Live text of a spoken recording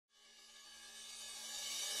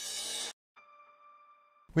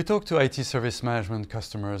We talk to IT service management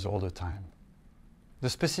customers all the time. The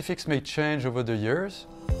specifics may change over the years,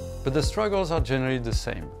 but the struggles are generally the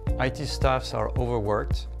same. IT staffs are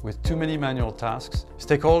overworked with too many manual tasks,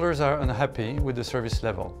 stakeholders are unhappy with the service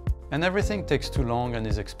level, and everything takes too long and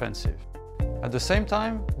is expensive. At the same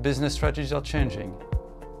time, business strategies are changing.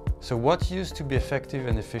 So what used to be effective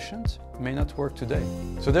and efficient may not work today.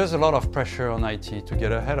 So there's a lot of pressure on IT to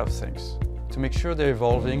get ahead of things, to make sure they're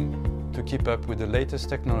evolving, to keep up with the latest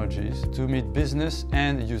technologies, to meet business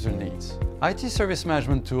and user needs. IT service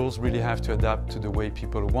management tools really have to adapt to the way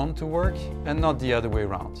people want to work and not the other way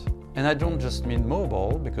around. And I don't just mean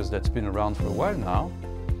mobile, because that's been around for a while now,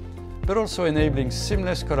 but also enabling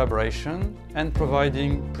seamless collaboration and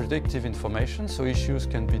providing predictive information so issues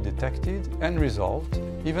can be detected and resolved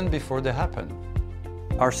even before they happen.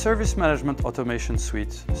 Our service management automation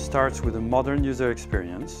suite starts with a modern user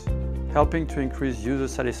experience, helping to increase user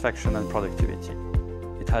satisfaction and productivity.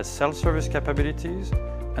 It has self-service capabilities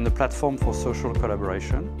and a platform for social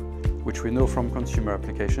collaboration, which we know from consumer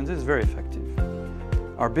applications is very effective.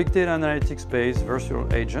 Our big data analytics-based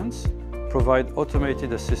virtual agents provide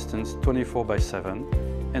automated assistance 24/7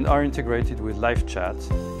 and are integrated with live chat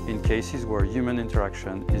in cases where human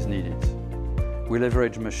interaction is needed. We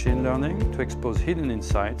leverage machine learning to expose hidden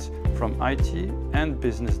insights from IT and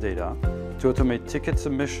business data to automate ticket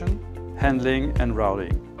submission, handling and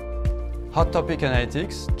routing. Hot topic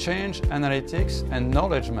analytics, change analytics and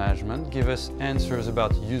knowledge management give us answers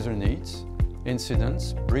about user needs,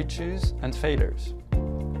 incidents, breaches and failures.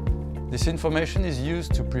 This information is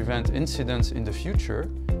used to prevent incidents in the future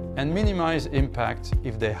and minimize impact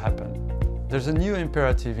if they happen. There's a new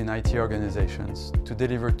imperative in IT organizations to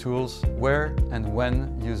deliver tools where and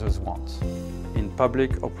when users want, in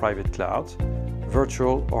public or private cloud,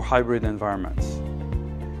 virtual or hybrid environments.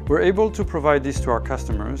 We're able to provide this to our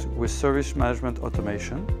customers with service management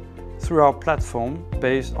automation through our platform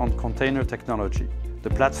based on container technology. The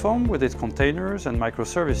platform, with its containers and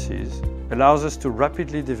microservices, allows us to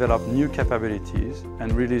rapidly develop new capabilities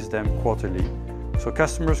and release them quarterly, so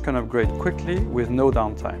customers can upgrade quickly with no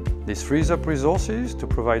downtime. This frees up resources to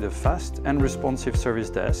provide a fast and responsive service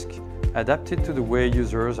desk adapted to the way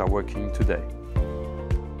users are working today.